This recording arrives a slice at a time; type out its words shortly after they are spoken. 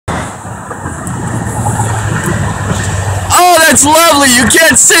it's lovely. You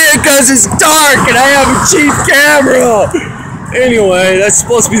can't see it because it's dark and I have a cheap camera. Anyway, that's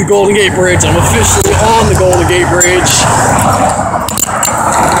supposed to be the Golden Gate Bridge. I'm officially on the Golden Gate Bridge.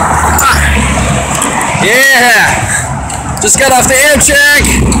 Yeah. Just got off the Amtrak.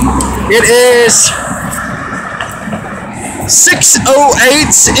 It is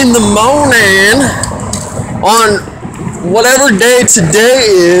 6:08 in the morning on whatever day today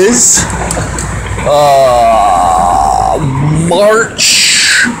is.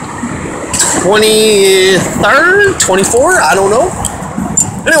 March 23rd, 24th, I don't know.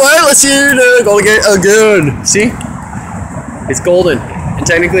 Anyway, let's see the Golden Gate again. See? It's golden, and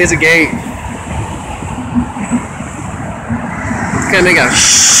technically it's a gate. It's gonna make a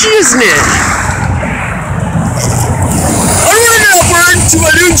shiznit. Onward and upward to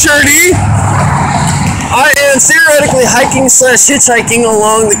a new journey. I am theoretically hiking / hitchhiking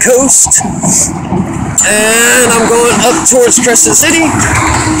along the coast, and I'm going up towards Crescent City,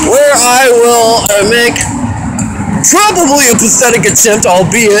 where I will make probably a pathetic attempt,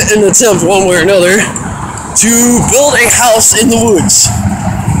 albeit an attempt one way or another, to build a house in the woods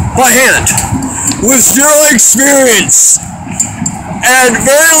by hand with zero experience and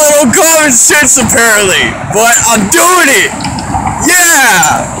very little common sense apparently, but I'm doing it.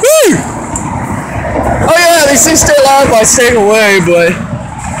 Yeah! Woo! Oh yeah, these things stay alive by staying away, but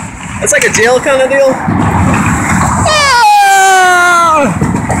it's like a jail kind of deal. Ah!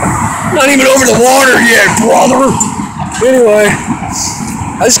 Not even over the water yet, brother. Anyway,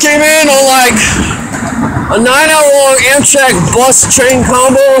 I just came in on like a 9-hour-long Amtrak bus train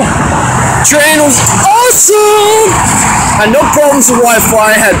combo. Train was awesome. Had no problems with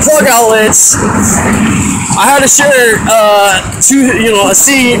Wi-Fi. Had plug outlets. I had to share a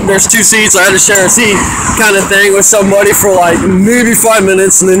seat. There's 2 seats. I had to share a seat kind of thing with somebody for like maybe 5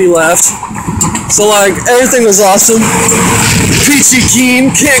 minutes, and then he left. So like everything was awesome. Peachy keen,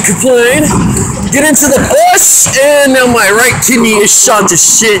 can't complain. Get into the bus, and now my right kidney is shot to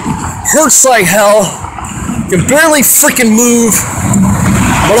shit. Hurts like hell. Can barely freaking move.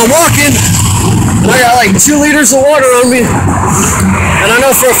 But I'm walking. And I got like 2 liters of water on me. And I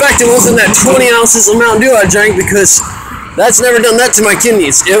know for a fact it wasn't that 20 ounces of Mountain Dew I drank, because that's never done that to my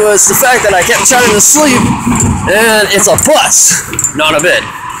kidneys. It was the fact that I kept trying to sleep, and it's a bus, not a bed.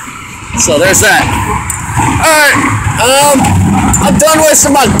 So there's that. Alright, I'm done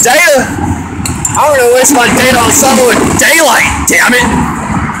wasting my data. I'm gonna waste my data on something with daylight, damn it.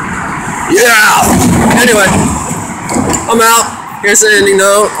 Yeah. Anyway, I'm out. Here's the ending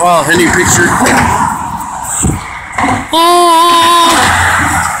note. Oh, ending picture. Oh,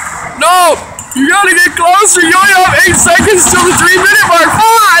 no! You gotta get closer. You only have 8 seconds till the 3-minute mark.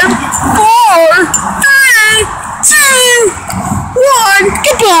 5, 4, 3, 2, 1.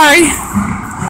 Goodbye.